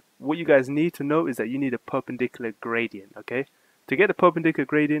perpendicular line, what you guys need to know is that you need a perpendicular gradient. Okay. To get a perpendicular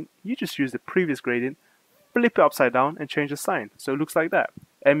gradient, you just use the previous gradient, flip it upside down and change the sign. So it looks like that.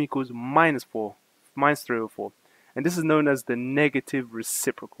 M equals minus 3 over 4. And this is known as the negative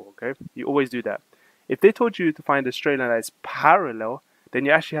reciprocal, okay? You always do that. If they told you to find a straight line that is parallel, then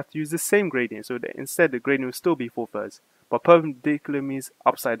you actually have to use the same gradient. So that instead the gradient will still be 4 thirds. But perpendicular means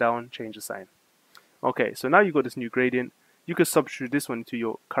upside down, change the sign. Okay, so now you got this new gradient. You can substitute this one into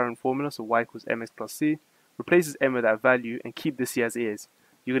your current formula. So y equals mx plus c. Replace this m with that value and keep this c as is.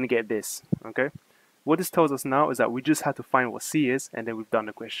 You're going to get this, okay? What this tells us now is that we just have to find what c is, and then we've done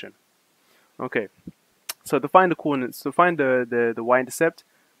the question. Okay, so to find the coordinates, to find the y-intercept,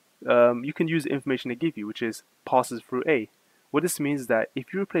 you can use the information they give you, which is passes through A. What this means is that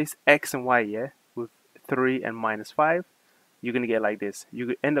if you replace x and y here with 3 and minus 5, you're going to get like this.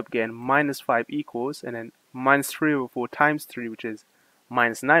 You end up getting minus 5 equals, and then minus 3 over 4 times 3, which is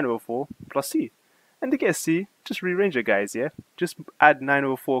minus 9 over 4 plus c. And to get c, just rearrange it, guys, yeah? Just add 9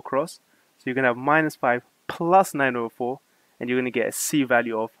 over 4 across. So you're going to have minus 5 plus 9 over 4, and you're going to get a C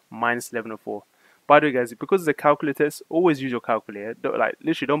value of minus 11 over 4. By the way, guys, because it's a calculator test, always use your calculator.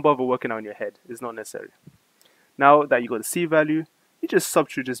 Literally, don't bother working out in your head. It's not necessary. Now that you got the C value, you just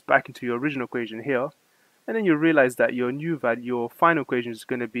substitute this back into your original equation here, and then you realize that your new value, your final equation is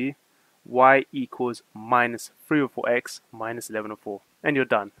going to be y equals minus 3 over 4x minus 11 over 4, and you're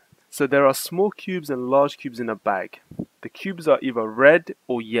done. So there are small cubes and large cubes in a bag. The cubes are either red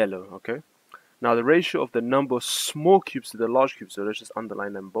or yellow, okay? Now the ratio of the number of small cubes to the large cubes, so let's just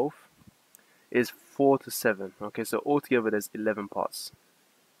underline them both, is 4 to 7, okay? So altogether there's 11 parts.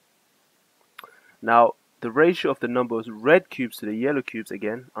 Now the ratio of the number of red cubes to the yellow cubes,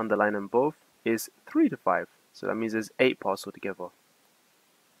 again, underline them both, is 3 to 5. So that means there's 8 parts altogether.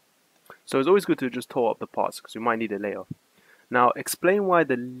 So it's always good to just tore up the parts because we might need it later. Now explain why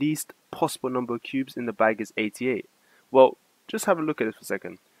the least possible number of cubes in the bag is 88. Well, just have a look at this for a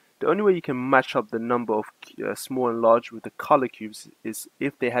second. The only way you can match up the number of small and large with the color cubes is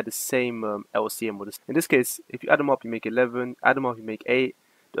if they had the same LCM. In this case, if you add them up, you make 11, add them up, you make 8.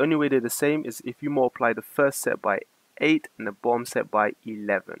 The only way they're the same is if you multiply the first set by 8 and the bottom set by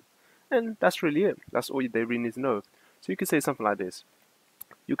 11. And that's really it. That's all they really need to know. So you can say something like this.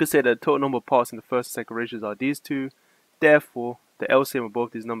 You could say that the total number of parts in the first and second ratios are these two. Therefore, the LCM of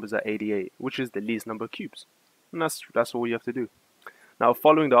both these numbers are 88, which is the least number of cubes. And that's all you have to do. Now,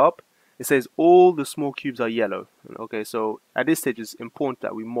 following that up, it says all the small cubes are yellow. Okay, so at this stage, it's important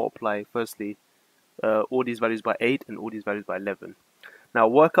that we multiply, firstly, all these values by 8 and all these values by 11. Now,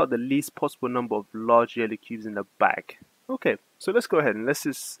 work out the least possible number of large yellow cubes in the bag. Okay, so let's go ahead and let's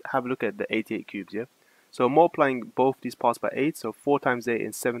just have a look at the 88 cubes, yeah? So multiplying both these parts by 8, so 4 times 8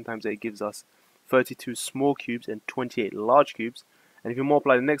 and 7 times 8 gives us 32 small cubes and 28 large cubes. And if you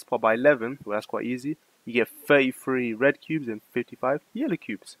multiply the next part by 11, well, that's quite easy. You get 33 red cubes and 55 yellow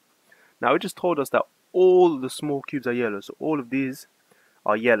cubes. Now, it just told us that all the small cubes are yellow, so all of these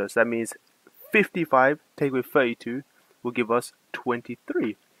are yellow. So that means 55 take away 32 will give us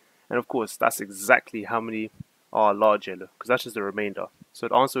 23. And of course, that's exactly how many are large yellow, because that's just the remainder. So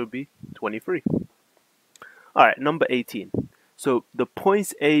the answer would be 23. Alright, number 18. So the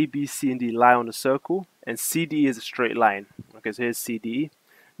points A, B, C, and D lie on the circle, and CD is a straight line. Okay, so here's CD.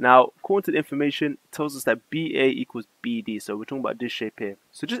 Now, according to the information, it tells us that BA equals BD, so we're talking about this shape here.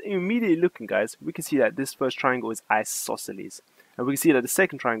 So just immediately looking, guys, we can see that this first triangle is isosceles. And we can see that the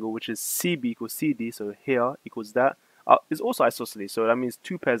second triangle, which is CB equals CD, so here equals that, is also isosceles, so that means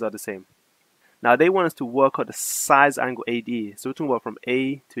two pairs are the same. Now, they want us to work out the size angle AD, so we're talking about from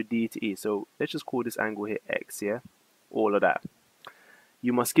A to D to E. So let's just call this angle here X, yeah? All of that.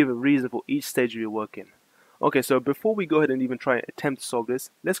 You must give a reason for each stage you're working. Okay, so before we go ahead and even try and attempt to solve this,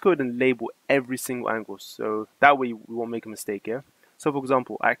 let's go ahead and label every single angle, so that way we won't make a mistake, yeah? So for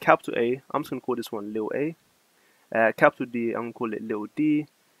example, at capital A, I'm just going to call this one little a. Capital D, I'm going to call it little d.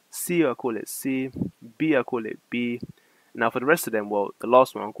 C, I'll call it C. B, I'll call it B. Now for the rest of them, well, the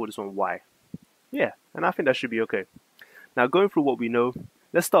last one, I'll call this one Y. Yeah, and I think that should be okay. Now going through what we know,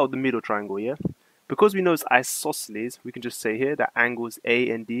 let's start with the middle triangle, yeah? Because we know it's isosceles, we can just say here that angles A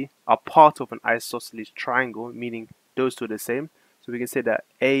and D are part of an isosceles triangle, meaning those two are the same. So we can say that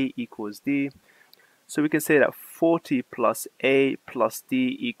A equals D. So we can say that 40 plus A plus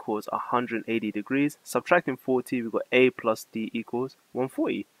D equals 180 degrees. Subtracting 40, we've got A plus D equals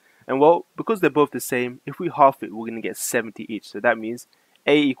 140. And well, because they're both the same, if we half it, we're going to get 70 each. So that means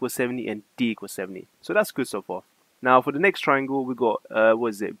A equals 70 and D equals 70. So that's good so far. Now for the next triangle, we got, what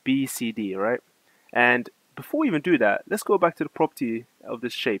is it, BCD, right? And before we even do that, let's go back to the property of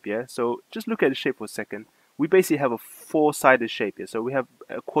this shape, yeah? So just look at the shape for a second. We basically have a four-sided shape here. So we have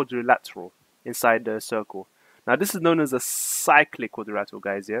a quadrilateral inside the circle. Now this is known as a cyclic quadrilateral,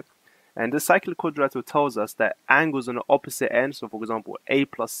 guys, yeah? And the cyclic quadrilateral tells us that angles on the opposite end, so for example, A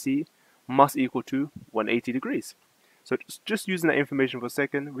plus C, must equal to 180 degrees. So just using that information for a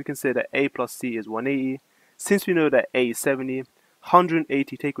second, we can say that A plus C is 180. Since we know that A is 70,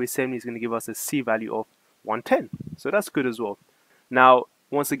 180 take away 70 is going to give us a C value of 110. So that's good as well. Now,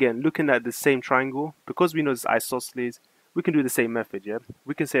 once again, looking at the same triangle, because we know it's isosceles, we can do the same method, yeah?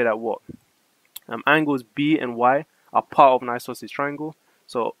 We can say that what? Angles B and Y are part of an isosceles triangle.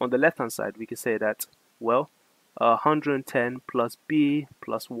 So on the left-hand side, we can say that, well, 110 plus B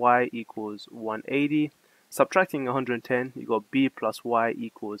plus Y equals 180. Subtracting 110, you got B plus Y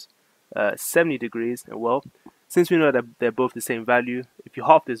equals 70 degrees. And well, since we know that they're both the same value, if you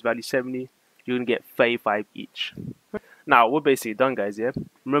half this value 70, you're going to get 35 each. Now, we're basically done, guys, yeah?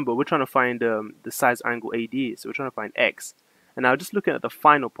 Remember, we're trying to find the size angle AD, so we're trying to find X. And now, just looking at the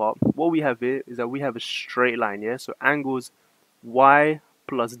final part, what we have here is that we have a straight line, yeah? So angles Y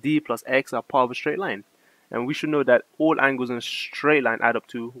plus d plus x are part of a straight line. And we should know that all angles in a straight line add up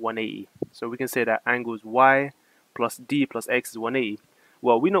to 180. So we can say that angles y plus d plus x is 180.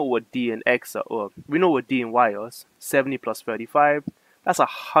 Well, we know what d and x are, or we know what d and y are. 70 plus 35, that's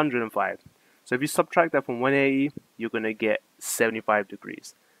 105. So if you subtract that from 180, you're going to get 75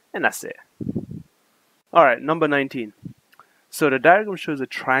 degrees. And that's it. Alright, number 19. So the diagram shows a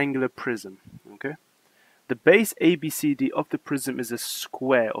triangular prism. Okay. The base ABCD of the prism is a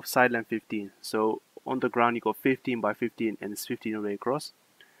square of side length 15. So on the ground you got 15 by 15 and it's 15 away across.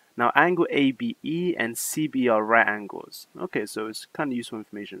 Now angle ABE and CB are right angles. Okay, so it's kind of useful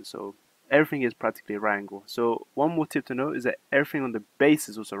information. So everything is practically a right angle. So one more tip to know is that everything on the base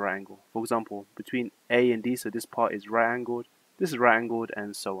is also right angle. For example, between A and D, so this part is right angled, this is right angled,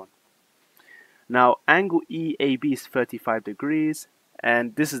 and so on. Now angle EAB is 35 degrees,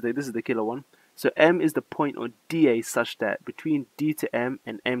 and this is the killer one. So M is the point on DA such that between D to M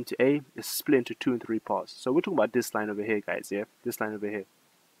and M to A is split into 2 and 3 parts. So we're talking about this line over here, guys, yeah? This line over here.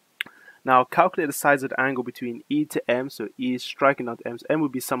 Now calculate the size of the angle between E to M, so E is striking out to M, so M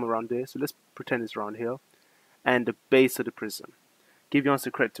would be somewhere around there, so let's pretend it's around here, and the base of the prism. Give your answer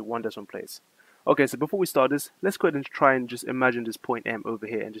correct to one decimal place. Okay, so before we start this, let's go ahead and try and just imagine this point M over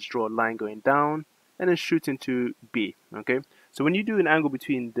here and just draw a line going down and then shoot into B, okay? So when you do an angle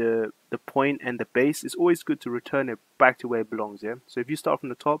between the point and the base, it's always good to return it back to where it belongs, yeah? So if you start from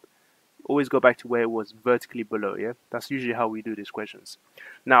the top, always go back to where it was vertically below, yeah? That's usually how we do these questions.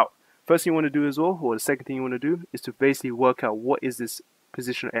 Now, first thing you want to do as well, or the second thing you want to do, is to basically work out what is this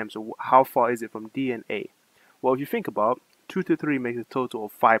position of M, so how far is it from D and A? Well, if you think about 2 to 3 makes a total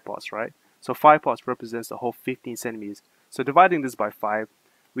of 5 parts, right? So 5 parts represents the whole 15 centimeters. So dividing this by 5,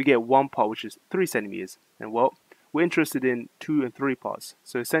 we get 1 part, which is 3 centimeters. And well, we're interested in 2 and 3 parts.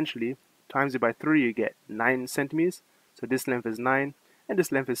 So essentially, times it by 3, you get 9 centimeters. So this length is 9, and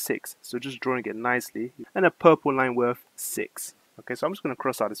this length is 6. So just drawing it nicely, and a purple line worth 6. Okay, so I'm just going to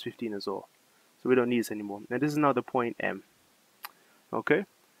cross out this 15 as well. So we don't need this anymore. And this is now the point M. Okay?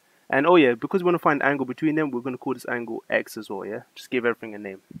 And oh yeah, because we want to find the angle between them, we're going to call this angle X as well, yeah? Just give everything a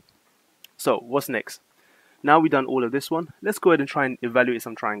name. So, what's next? Now we've done all of this one, let's go ahead and try and evaluate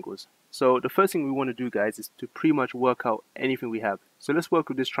some triangles. So the first thing we want to do, guys, is to pretty much work out anything we have. So let's work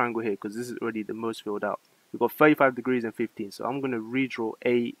with this triangle here, because this is already the most filled out. We've got 35 degrees and 15. So I'm going to redraw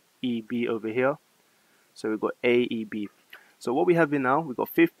AEB over here. So we've got AEB. So what we have here now, we've got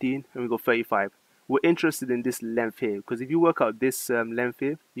 15 and we've got 35. We're interested in this length here, because if you work out this length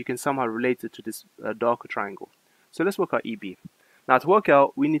here, you can somehow relate it to this darker triangle. So let's work out EB. Now to work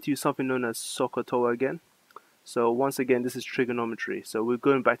out, we need to use something known as SOHCAHTOA again. So once again, this is trigonometry. So we're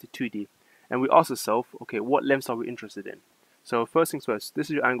going back to 2D. And we ask ourselves, okay, what lengths are we interested in? So first things first, this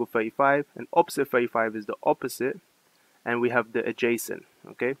is your angle 35, and opposite 35 is the opposite, and we have the adjacent,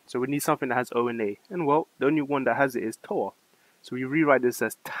 okay? So we need something that has O and A. And well, the only one that has it is TOA. So we rewrite this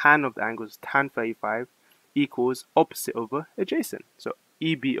as tan of the angles, tan 35 equals opposite over adjacent. So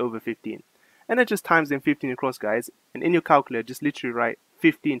EB over 15. And then just times them 15 across, guys. And in your calculator, just literally write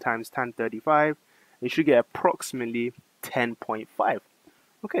 15 times tan 35. You should get approximately 10.5.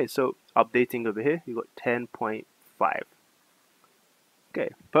 Okay, so updating over here, you got 10.5. Okay,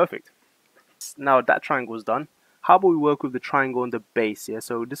 perfect. Now that triangle is done. How about we work with the triangle on the base? Yeah,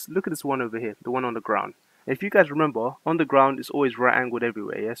 so just look at this one over here, the one on the ground. If you guys remember, on the ground it's always right angled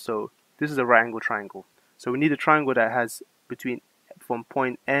everywhere. Yeah, so this is a right angle triangle. So we need a triangle that has between from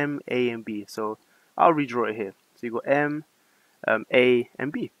point M, A, and B. So I'll redraw it here. So you got M, A,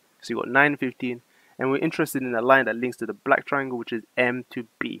 and B. So you got 9 and 15. And we're interested in a line that links to the black triangle, which is M to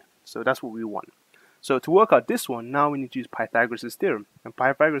B. So that's what we want. So to work out this one, now we need to use Pythagoras' theorem. And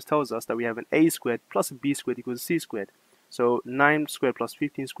Pythagoras tells us that we have an A squared plus a B squared equals C squared. So 9 squared plus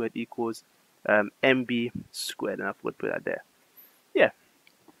 15 squared equals MB squared. And I forgot to put that there. Yeah.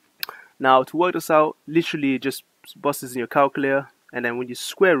 Now to work this out, literally just bust this in your calculator. And then when you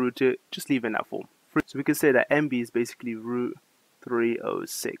square root it, just leave it in that form. So we can say that MB is basically root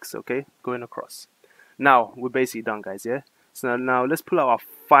 306, okay? Going across. Now, we're basically done, guys, yeah? So now let's pull out our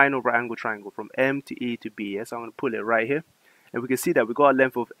final right angle triangle from M to E to B, yeah? So I'm going to pull it right here. And we can see that we got a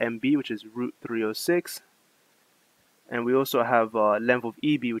length of MB, which is root 306. And we also have a length of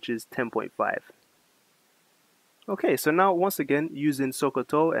EB, which is 10.5. Okay, so now once again, using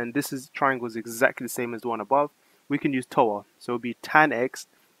SOHCAHTOA, and this triangle is exactly the same as the one above, we can use TOA. So it will be tan X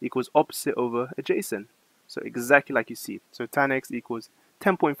equals opposite over adjacent. So exactly like you see. So tan X equals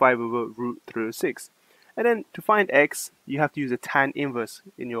 10.5 over root 306. And then to find X, you have to use a tan inverse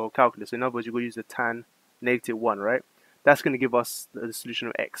in your calculus. So in other words, you're going to use a tan -1, right? That's going to give us the solution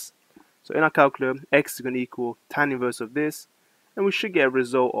of X. So in our calculator, X is going to equal tan inverse of this, and we should get a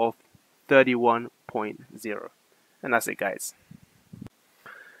result of 31.0. And that's it, guys.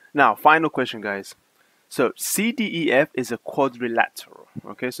 Now, final question, guys. So CDEF is a quadrilateral.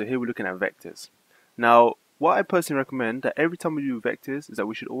 Okay, so here we're looking at vectors. Now, what I personally recommend that every time we do vectors is that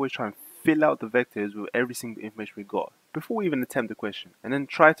we should always try and fill out the vectors with every single information we got before we even attempt the question, and then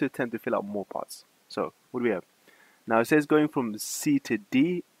try to attempt to fill out more parts. So what do we have? Now it says going from C to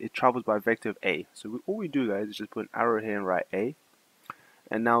D, it travels by a vector of A. So all we do, guys, is just put an arrow here and write A.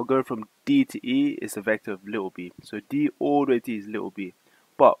 And now going from D to E is a vector of little b. So D all the way to E is little b.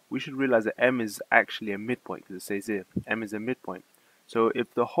 But we should realize that M is actually a midpoint, because it says here, M is a midpoint. So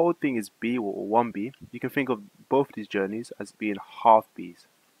if the whole thing is B or 1b, you can think of both these journeys as being half b's.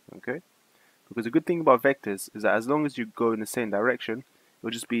 Okay? Because the good thing about vectors is that as long as you go in the same direction, it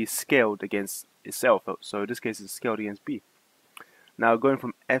will just be scaled against itself. So in this case, it's scaled against b. Now going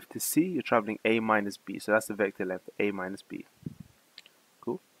from F to C, you're traveling A minus B. So that's the vector length, A minus B.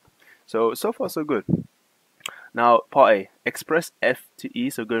 Cool? So far so good. Now part A, express F to E,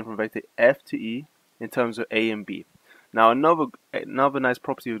 so going from vector F to E in terms of A and B. Now another nice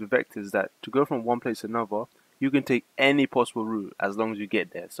property of the vector is that to go from one place to another, you can take any possible route as long as you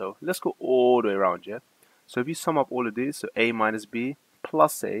get there. So let's go all the way around, yeah? So if you sum up all of this, so A minus B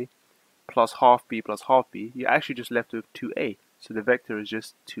plus A plus half B plus half B, you're actually just left with 2A. So the vector is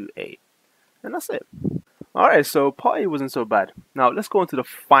just 2A. And that's it. Alright, so part A wasn't so bad. Now let's go on to the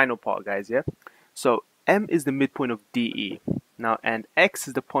final part, guys, yeah? So M is the midpoint of DE. Now, and X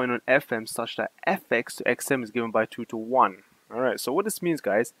is the point on FM such that Fx to XM is given by 2 to 1. Alright, so what this means,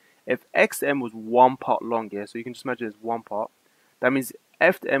 guys, if X to M was one part long, yeah, so you can just imagine it's one part, that means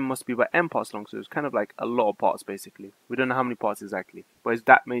F to M must be by M parts long, so it's kind of like a lot of parts, basically. We don't know how many parts exactly, but it's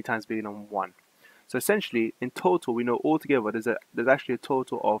that many times bigger than 1. So essentially, in total, we know altogether there's actually a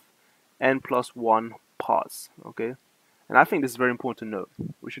total of n plus 1 parts, okay? And I think this is very important to note.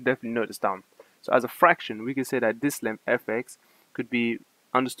 We should definitely note this down. So as a fraction, we can say that this length fx could be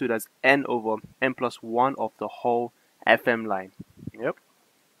understood as n over n plus 1 of the whole FM line. Yep.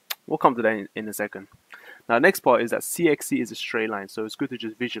 We'll come to that in a second. Now, next part is that CXC is a straight line, so it's good to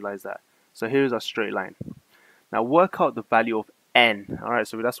just visualize that. So here's our straight line. Now work out the value of n. Alright,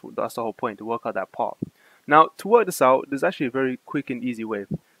 so that's the whole point, to work out that part. Now, to work this out, there's actually a very quick and easy way.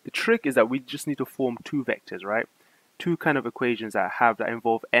 The trick is that we just need to form two vectors, right? Two kind of equations that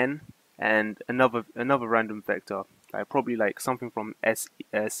involve n and another random vector, probably like something from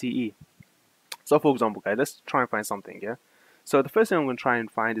CE. So for example, guys, let's try and find something, yeah? So the first thing I'm going to try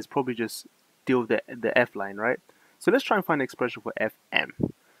and find is probably just deal with the F line, right? So let's try and find an expression for Fm.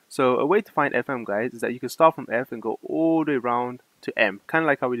 So a way to find Fm, guys, is that you can start from F and go all the way around to M, kind of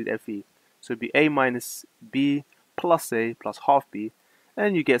like how we did Fe. So it'd be A minus B plus A plus half B,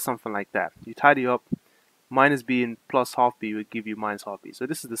 and you get something like that. You tidy up, minus B and plus half B would give you minus half B. So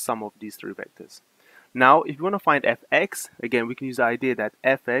this is the sum of these three vectors. Now, if you want to find Fx, again, we can use the idea that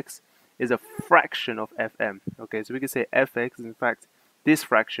Fx is a fraction of Fm. Okay, so we can say Fx is in fact this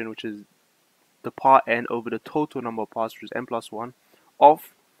fraction, which is the part n over the total number of parts, which is n plus 1,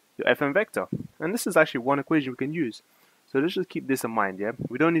 of your Fm vector. And this is actually one equation we can use. So let's just keep this in mind, yeah?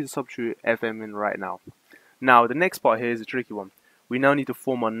 We don't need to substitute Fm in right now. Now, the next part here is a tricky one. We now need to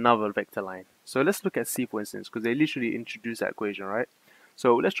form another vector line. So let's look at C, for instance, because they literally introduced that equation, right?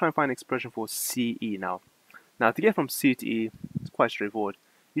 So let's try and find an expression for CE now. Now, to get from C to E, it's quite straightforward.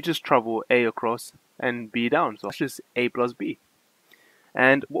 You just travel A across and B down. So that's just A plus B.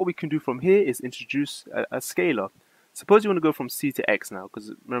 And what we can do from here is introduce a scalar. Suppose you want to go from C to X now,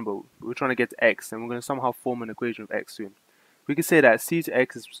 because remember, we're trying to get to X, and we're going to somehow form an equation of X soon. We can say that C to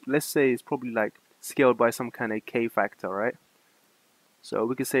X is, let's say, it's probably like scaled by some kind of K factor, right? So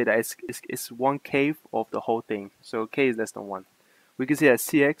we can say that it's 1k of the whole thing. So K is less than 1. We can say that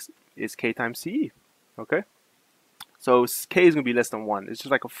Cx is K times CE. Okay? So K is going to be less than 1. It's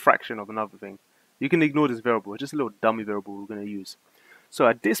just like a fraction of another thing. You can ignore this variable. It's just a little dummy variable we're going to use. So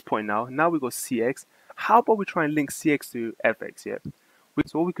at this point now we got Cx. How about we try and link Cx to Fx, yeah?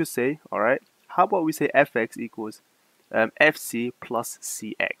 So what we could say, alright, how about we say Fx equals Fc plus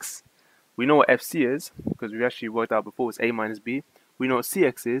Cx. We know what Fc is, because we actually worked out before, it's A minus B. We know what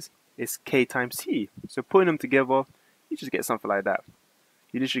Cx is K times C. So putting them together, you just get something like that.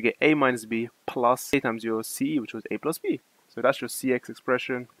 You literally get A minus B plus K times your CE, which was A plus B. So that's your Cx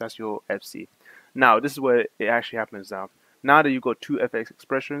expression, that's your Fc. Now, this is where it actually happens now. Now that you've got two Fx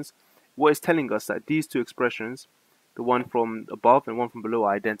expressions, what it's telling us that these two expressions, the one from above and one from below,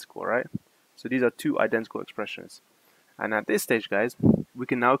 are identical, right? So these are two identical expressions. And at this stage, guys, we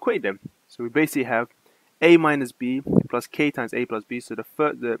can now equate them. So we basically have A minus B plus K times A plus B. So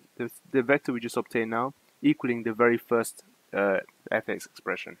the vector we just obtained now equaling the very first fx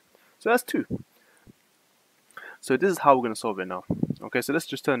expression. So that's 2. So this is how we're going to solve it now. Okay, so let's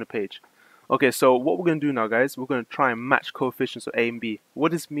just turn the page. Okay, so what we're going to do now, guys, we're going to try and match coefficients of a and b.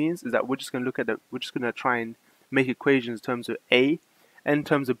 What this means is that we're just going to look at we're just going to try and make equations in terms of a and in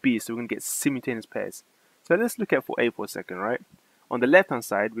terms of b, so we're going to get simultaneous pairs. So let's look at for a for a second, right? On the left hand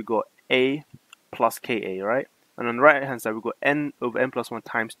side, we got a plus ka, right? And on the right hand side, we got n over n plus 1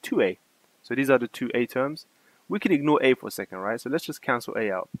 times 2a. So these are the two a terms. We can ignore a for a second, right? So let's just cancel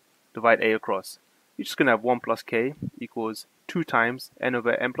a out, divide a across. You're just going to have 1 plus k equals 2 times n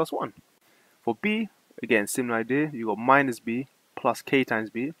over n plus 1. For b, again, similar idea. You got minus b plus k times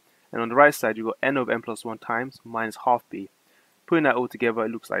b. And on the right side, you got n over n plus 1 times minus half b. Putting that all together,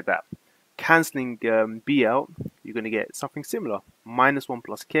 it looks like that. Cancelling b out, you're going to get something similar. Minus 1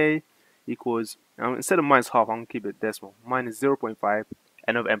 plus k equals, instead of minus half, I'm going to keep it decimal. Minus 0.5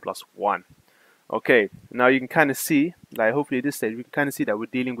 n over n plus 1. Okay, now you can kind of see, like hopefully at this stage, we can kind of see that we're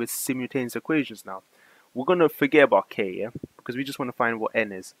dealing with simultaneous equations now. We're going to forget about k, yeah? Because we just want to find what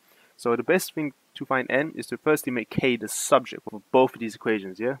n is. So the best thing to find n is to firstly make k the subject for both of these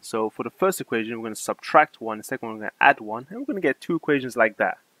equations, yeah? So for the first equation, we're going to subtract 1, the second one we're going to add 1, and we're going to get two equations like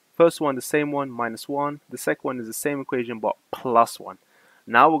that. First one, the same one, minus 1. The second one is the same equation, but plus 1.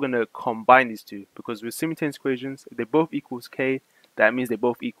 Now we're going to combine these two, because with simultaneous equations, if they both equals k, that means they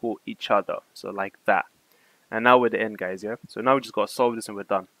both equal each other. So like that. And now we're at the end, guys, yeah? So now we just got to solve this and we're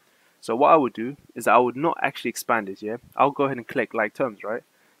done. So what I would do is I would not actually expand this, yeah? I'll go ahead and collect like terms, right?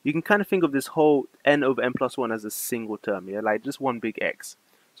 You can kind of think of this whole n over n plus 1 as a single term, yeah? Like just one big x.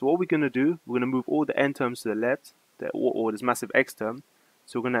 So what we're going to do, we're going to move all the n terms to the left, or this massive x term.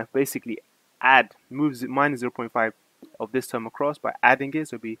 So we're going to basically move minus 0.5 of this term across by adding it.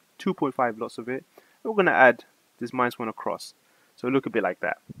 So it'll be 2.5 lots of it. And we're going to add this minus 1 across. So look a bit like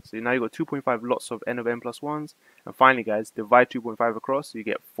that. So now you've got 2.5 lots of n over n plus 1s. And finally, guys, divide 2.5 across, so you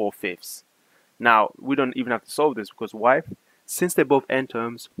get 4/5. Now, we don't even have to solve this, because why? Since they're both n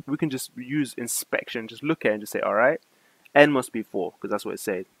terms, we can just use inspection, just look at it and just say, alright, n must be 4, because that's what it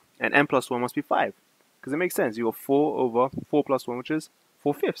said. And n plus 1 must be 5, because it makes sense. You got 4 over 4 plus 1, which is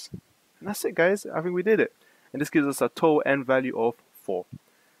 4/5. And that's it, guys. I think we did it. And this gives us a total n value of 4.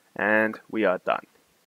 And we are done.